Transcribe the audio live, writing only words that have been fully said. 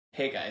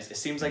Hey guys, it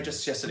seems like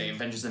just yesterday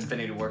Avengers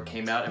Infinity War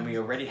came out and we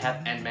already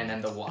have Ant-Man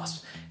and the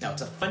Wasp. Now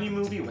it's a funny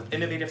movie with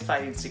innovative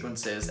fighting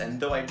sequences, and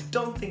though I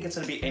don't think it's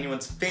going to be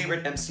anyone's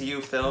favorite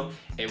MCU film,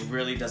 it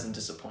really doesn't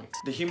disappoint.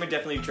 The humor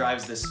definitely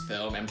drives this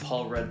film and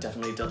Paul Rudd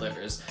definitely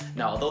delivers.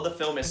 Now although the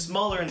film is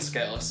smaller in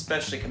scale,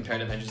 especially compared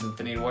to Avengers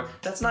Infinity War,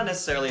 that's not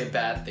necessarily a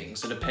bad thing,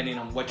 so depending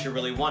on what you're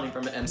really wanting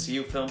from an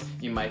MCU film,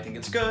 you might think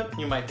it's good,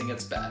 you might think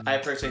it's bad. I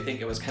personally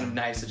think it was kind of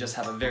nice to just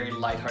have a very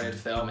lighthearted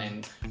film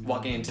and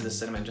walking into the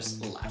cinema and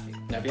just laughing.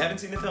 Now if you haven't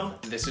seen the film,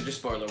 this is your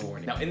spoiler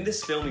warning. Now in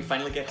this film we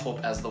finally get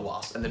Hope as the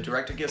Wasp, and the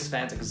director gives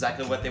fans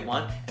exactly what they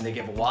want, and they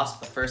give Wasp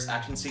the first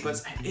action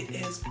sequence, and it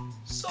is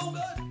so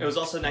good! It was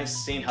also nice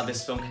seeing how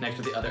this film connects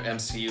with the other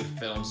MCU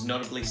films,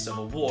 notably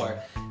Civil War.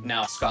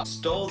 Now Scott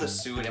stole the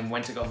suit and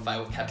went to go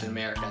fight with Captain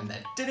America, and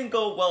that didn't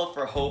go well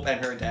for Hope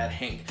and her dad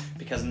Hank,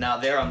 because now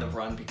they're on the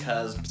run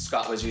because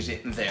Scott was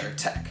using their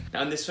tech.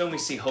 Now in this film we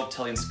see Hope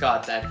telling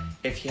Scott that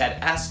if he had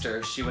asked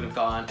her, she would have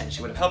gone and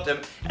she would have helped him,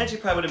 and she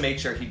probably would have made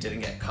sure he didn't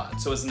get caught.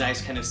 So it was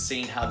nice kind of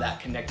seeing how that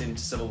connected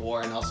into Civil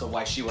War and also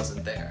why she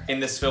wasn't there. In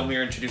this film we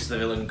are introduced to the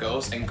villain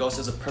Ghost, and Ghost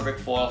is a perfect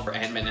foil for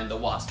Ant-Man and the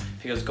Wasp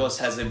because Ghost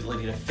has the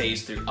ability to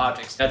phase through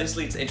objects. Now this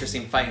leads to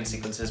interesting fighting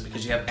sequences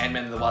because you have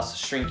Ant-Man and the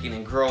Wasp shrinking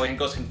and growing, and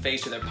Ghost can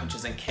phase through their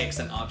punches and kicks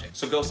and objects.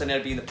 So Ghost ended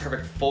up being the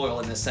perfect foil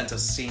in the sense of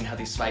seeing how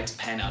these fights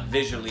pan out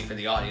visually for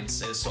the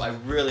audiences. So I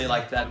really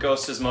like that.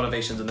 Ghost's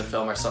motivations in the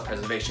film are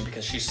self-preservation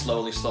because she's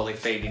slowly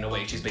fading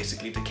away. She's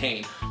basically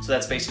decaying. So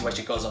that's basically why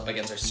she goes up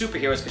against her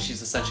superheroes, because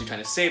she's essentially trying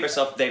to save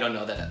herself. They don't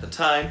know that at the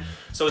time.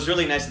 So it was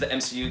really nice that the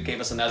MCU gave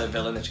us another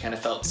villain that you kind of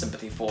felt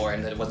sympathy for,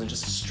 and that it wasn't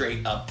just a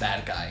straight up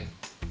bad guy,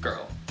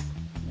 girl,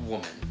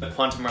 woman. The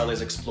quantum realm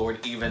is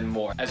explored even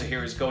more as your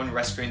heroes go and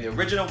rescuing the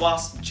original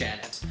Wasp,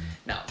 Janet.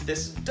 Now,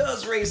 this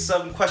does raise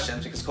some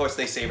questions because of course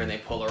they save her and they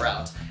pull her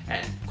out,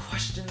 and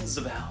questions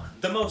abound.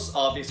 The most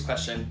obvious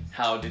question,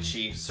 how did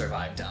she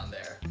survive down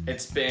there?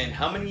 It's been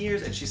how many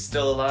years and she's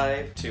still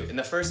alive? 2. In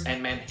the first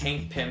Ant-Man,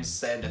 Hank Pym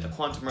said that the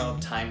quantum realm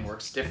time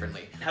works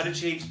differently. How did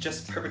she age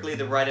just perfectly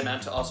the right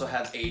amount to also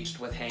have aged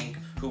with Hank,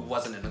 who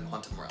wasn't in the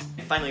quantum realm?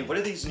 And finally, what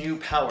are these new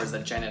powers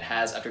that Janet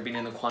has after being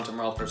in the quantum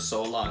realm for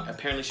so long?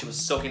 Apparently she was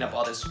soaking up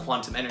all this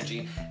quantum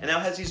energy and now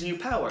has these new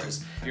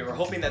powers. If you were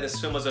hoping that this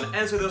film was going to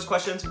answer those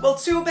questions, well,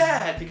 too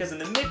bad, because in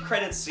the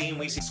mid-credits scene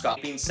we see Scott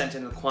being sent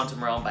into the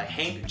quantum realm by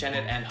Hank,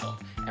 Janet, and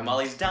Hope. And while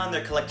he's down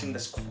there collecting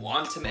this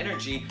quantum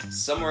energy,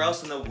 somewhere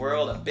else in the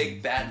world a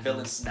big bad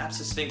villain snaps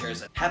his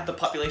fingers and half the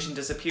population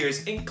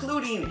disappears,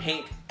 including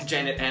Hank,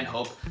 Janet, and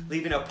Hope,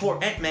 leaving a poor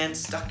Ant-Man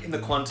stuck in the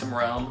quantum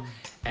realm.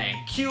 And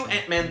cue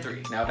Ant-Man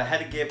 3. Now if I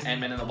had to give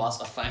Ant-Man and the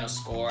Wasp a final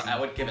score, I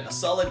would give it a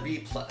solid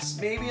B+.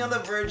 Maybe on the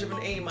verge of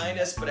an A-,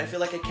 but I feel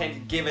like I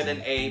can't give it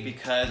an A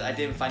because I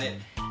didn't find it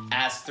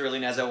as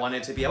thrilling as I wanted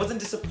it to be. I wasn't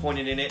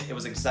disappointed in it, it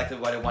was exactly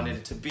what I wanted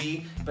it to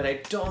be, but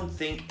I don't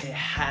think it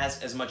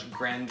has as much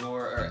grandeur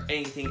or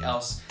anything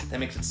else that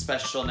makes it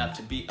special enough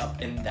to be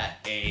up in that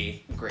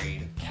A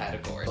grade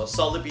category. So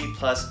solid B+,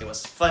 it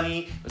was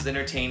funny, it was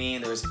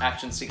entertaining, there was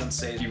action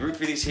sequences, you root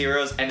for these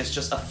heroes, and it's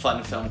just a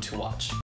fun film to watch.